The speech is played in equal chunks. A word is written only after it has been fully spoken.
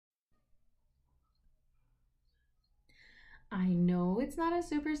I know it's not a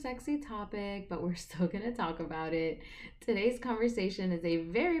super sexy topic, but we're still going to talk about it. Today's conversation is a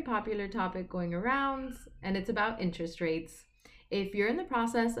very popular topic going around, and it's about interest rates. If you're in the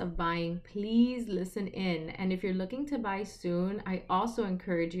process of buying, please listen in. And if you're looking to buy soon, I also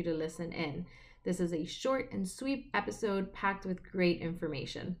encourage you to listen in. This is a short and sweet episode packed with great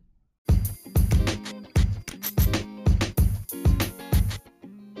information.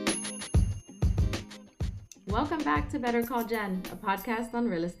 Welcome back to Better Call Jen, a podcast on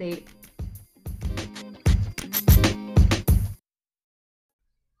real estate.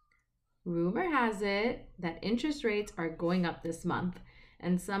 Rumor has it that interest rates are going up this month,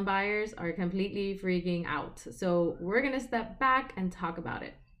 and some buyers are completely freaking out. So, we're going to step back and talk about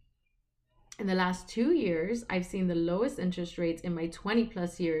it. In the last 2 years, I've seen the lowest interest rates in my 20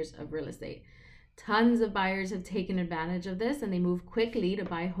 plus years of real estate. Tons of buyers have taken advantage of this and they move quickly to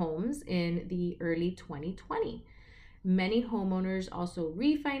buy homes in the early 2020. Many homeowners also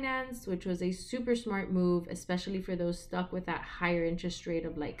refinanced, which was a super smart move, especially for those stuck with that higher interest rate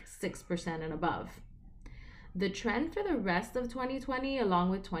of like 6% and above. The trend for the rest of 2020,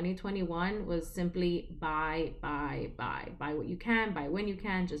 along with 2021, was simply buy, buy, buy. Buy what you can, buy when you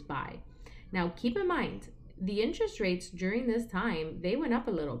can, just buy. Now, keep in mind, the interest rates during this time, they went up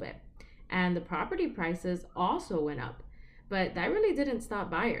a little bit. And the property prices also went up. But that really didn't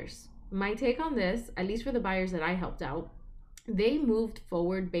stop buyers. My take on this, at least for the buyers that I helped out, they moved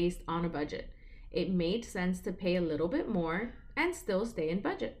forward based on a budget. It made sense to pay a little bit more and still stay in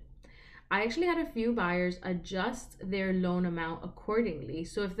budget. I actually had a few buyers adjust their loan amount accordingly.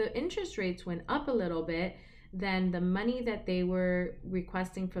 So if the interest rates went up a little bit, then the money that they were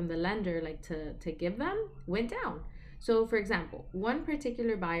requesting from the lender, like to give them, went down. So, for example, one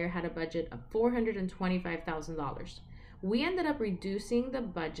particular buyer had a budget of $425,000. We ended up reducing the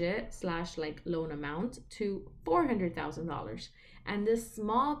budget slash like loan amount to $400,000. And this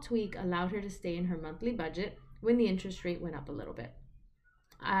small tweak allowed her to stay in her monthly budget when the interest rate went up a little bit.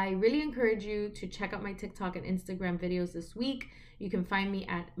 I really encourage you to check out my TikTok and Instagram videos this week. You can find me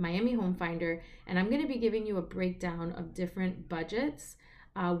at Miami Home Finder, and I'm going to be giving you a breakdown of different budgets,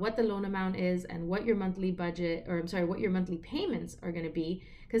 what the loan amount is, and what your monthly budget, or I'm sorry, what your monthly payments are going to be.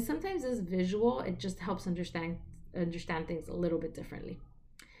 Because sometimes this visual, it just helps understand things a little bit differently.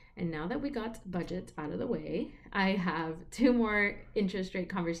 And now that we got budget out of the way, I have two more interest rate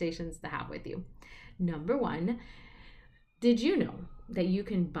conversations to have with you. Number one, did you know that you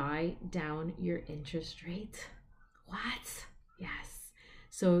can buy down your interest rate? What? Yes.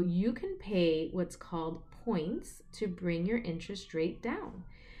 So you can pay what's called points to bring your interest rate down.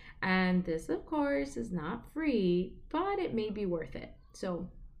 And this, of course, is not free, but it may be worth it. So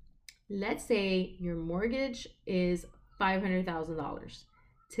let's say your mortgage is $500,000.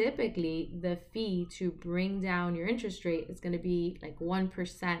 Typically, the fee to bring down your interest rate is going to be like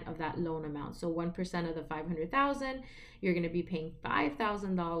 1% of that loan amount. So 1% of the 500,000, you're going to be paying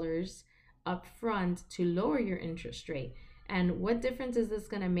 $5,000 upfront to lower your interest rate. And what difference is this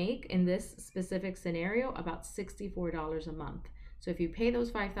going to make in this specific scenario? About $64 a month. So if you pay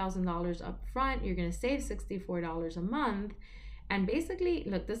those $5,000 upfront, you're going to save $64 a month. And basically,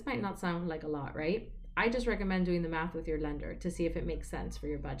 look, this might not sound like a lot, right? I just recommend doing the math with your lender to see if it makes sense for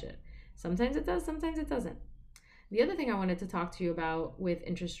your budget. Sometimes it does, sometimes it doesn't. The other thing I wanted to talk to you about with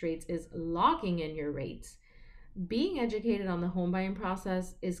interest rates is locking in your rates. Being educated on the home buying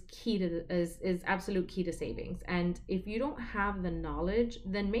process is absolute key to savings. And if you don't have the knowledge,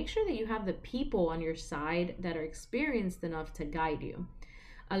 then make sure that you have the people on your side that are experienced enough to guide you.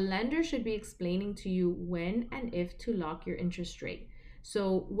 A lender should be explaining to you when and if to lock your interest rate.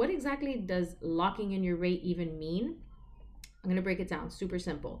 So what exactly does locking in your rate even mean? I'm going to break it down super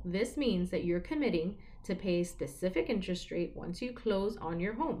simple. This means that you're committing to pay a specific interest rate once you close on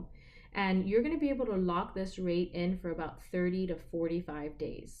your home. And you're going to be able to lock this rate in for about 30 to 45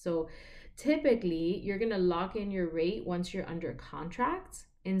 days. So typically, you're going to lock in your rate once you're under contract.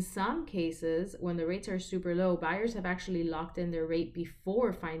 In some cases, when the rates are super low, buyers have actually locked in their rate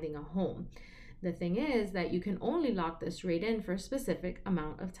before finding a home. The thing is that you can only lock this rate in for a specific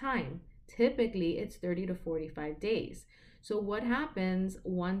amount of time. Typically, it's 30 to 45 days. So what happens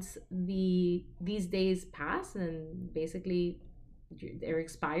once these days pass and basically they're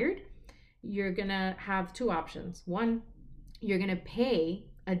expired? You're going to have two options. One, you're going to pay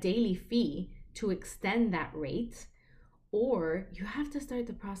a daily fee to extend that rate, or you have to start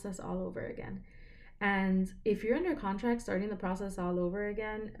the process all over again. And if you're under contract, starting the process all over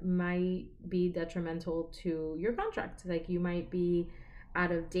again might be detrimental to your contract. Like you might be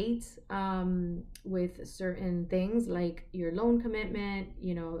out of date with certain things like your loan commitment,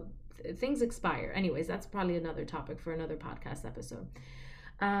 things expire. Anyways, that's probably another topic for another podcast episode.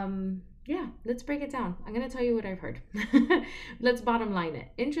 Yeah, let's break it down. I'm going to tell you what I've heard. Let's bottom line it.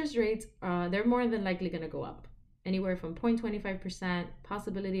 Interest rates, they're more than likely going to go up. Anywhere from 0.25%,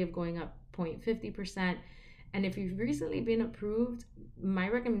 possibility of going up 0.50%. And if you've recently been approved, my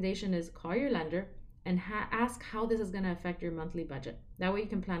recommendation is call your lender and ask how this is going to affect your monthly budget. That way you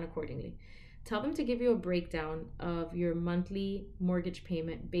can plan accordingly. Tell them to give you a breakdown of your monthly mortgage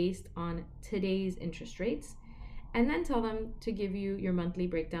payment based on today's interest rates. And then tell them to give you your monthly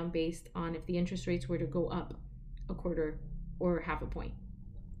breakdown based on if the interest rates were to go up a quarter or half a point.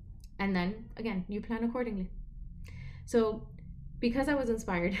 And then, again, you plan accordingly. So, because I was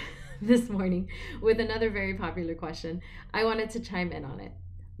inspired this morning with another very popular question, I wanted to chime in on it.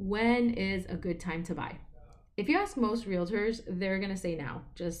 When is a good time to buy? If you ask most realtors, they're going to say now.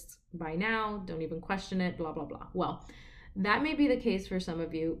 Just buy now, don't even question it, blah, blah, blah. Well, that may be the case for some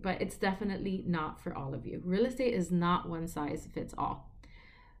of you, but it's definitely not for all of you. Real estate is not one size fits all.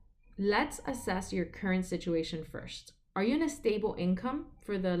 Let's assess your current situation first. Are you in a stable income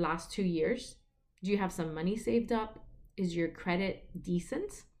for the last 2 years? Do you have some money saved up? Is your credit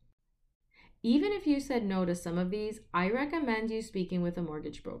decent? Even if you said no to some of these, I recommend you speaking with a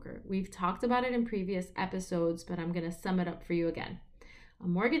mortgage broker. We've talked about it in previous episodes, but I'm going to sum it up for you again. A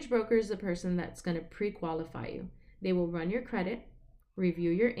mortgage broker is the person that's going to pre-qualify you. They will run your credit,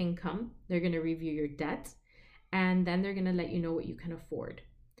 review your income, they're going to review your debt, and then they're going to let you know what you can afford.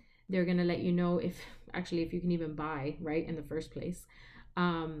 They're going to let you know if you can even buy, right, in the first place.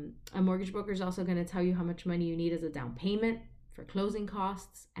 A mortgage broker is also going to tell you how much money you need as a down payment for closing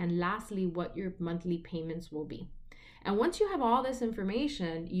costs, and lastly, what your monthly payments will be. And once you have all this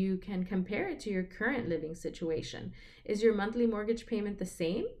information, you can compare it to your current living situation. Is your monthly mortgage payment the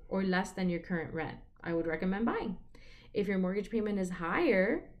same or less than your current rent? I would recommend buying. If your mortgage payment is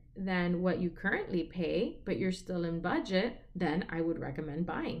higher than what you currently pay, but you're still in budget, then I would recommend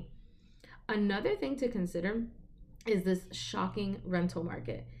buying. Another thing to consider is this shocking rental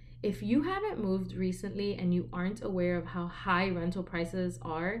market. If you haven't moved recently and you aren't aware of how high rental prices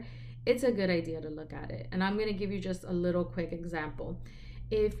are, it's a good idea to look at it. And I'm going to give you just a little quick example.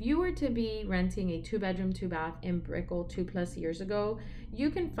 If you were to be renting a 2-bedroom, 2-bath in Brickell 2+ years ago, you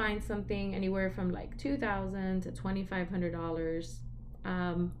can find something anywhere from like $2,000 to $2,500.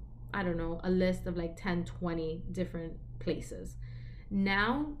 I don't know, a list of like 10, 20 different places.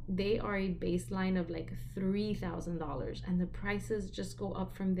 Now they are a baseline of like $3,000 and the prices just go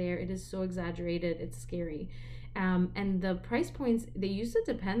up from there. It is so exaggerated, it's scary. And the price points, they used to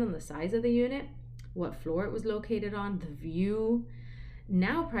depend on the size of the unit, what floor it was located on, the view.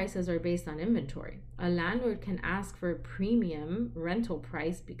 Now prices are based on inventory. A landlord can ask for a premium rental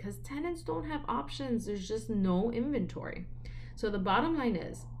price because tenants don't have options. There's just no inventory. So the bottom line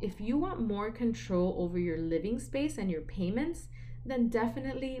is, if you want more control over your living space and your payments, then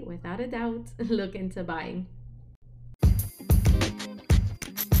definitely, without a doubt, look into buying.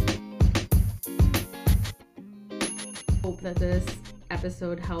 Hope that this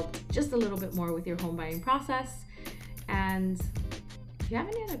episode helped just a little bit more with your home buying process. And if you have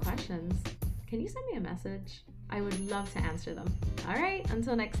any other questions, can you send me a message? I would love to answer them. All right,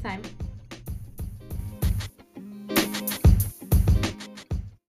 until next time.